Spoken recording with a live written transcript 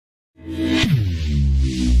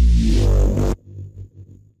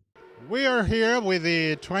We are here with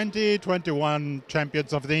the 2021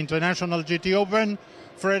 champions of the International GT Open,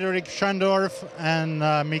 Frederik Schandorff and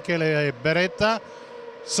Michele Beretta.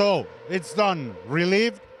 So, it's done.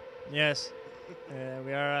 Relieved? Yes,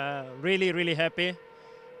 we are really happy,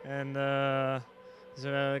 and it's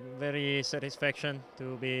a very satisfaction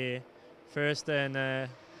to be first and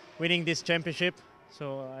winning this championship.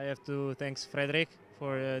 So I have to thank Frederik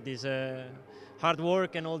for this hard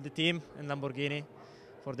work and all the team and Lamborghini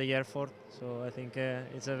for the effort. So I think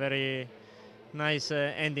it's a very nice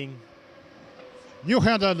ending. You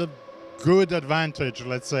had a good advantage,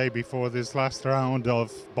 let's say, before this last round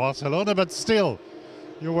of Barcelona, but still,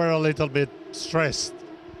 you were a little bit stressed.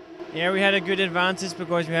 Yeah, we had a good advantage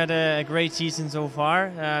because we had a great season so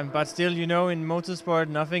far. But still, you know, in motorsport,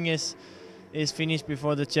 nothing is finished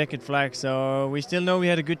before the checkered flag. So we still know we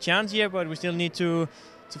had a good chance here, but we still need to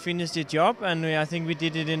finish the job. And I think we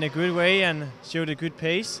did it in a good way and showed a good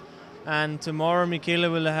pace. And tomorrow, Michele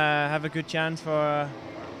will have a good chance for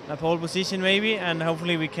a pole position maybe, and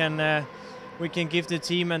hopefully we can give the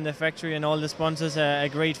team and the factory and all the sponsors a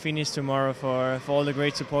great finish tomorrow for all the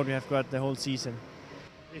great support we have got the whole season.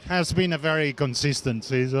 It has been a very consistent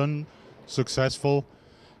season, successful.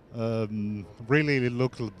 Really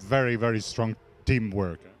looked very strong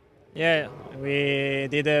teamwork. Yeah, we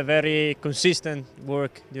did a very consistent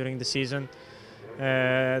work during the season.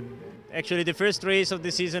 Actually, the first race of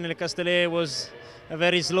the season in Le Castellet was a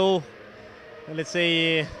very slow, let's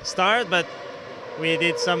say, start, but we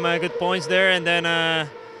did some good points there, and then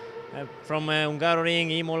from Hungaroring,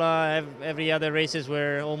 Imola, every other races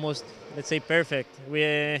were almost, let's say, perfect.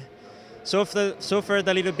 We suffered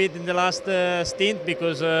a little bit in the last stint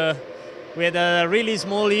because we had a really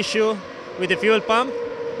small issue with the fuel pump,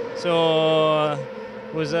 so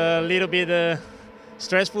it was a little bit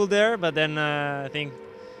stressful there, but then I think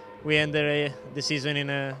we ended the season in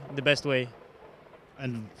the best way.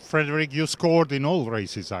 And Frederik, you scored in all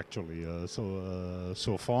races actually,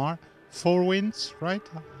 so far. 4 wins, right?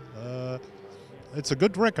 It's a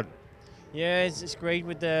good record. Yeah, it's great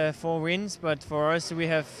with the 4 wins, but for us,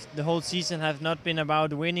 the whole season have not been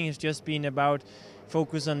about winning. It's just been about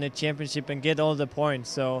focus on the championship and get all the points.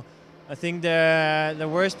 So I think the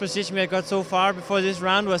worst position we got so far before this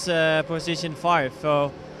round was position 5.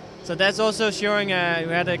 So that's also showing we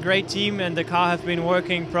had a great team and the car have been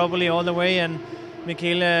working properly all the way, and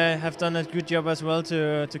Michele have done a good job as well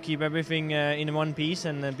to keep everything in one piece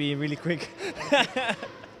and be really quick.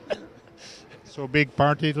 So big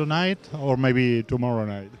party tonight, or maybe tomorrow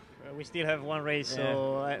night? We still have one race, yeah.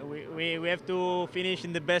 So we have to finish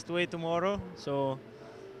in the best way tomorrow. So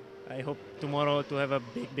I hope tomorrow to have a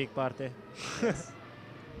big party.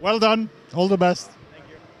 Well done, all the best.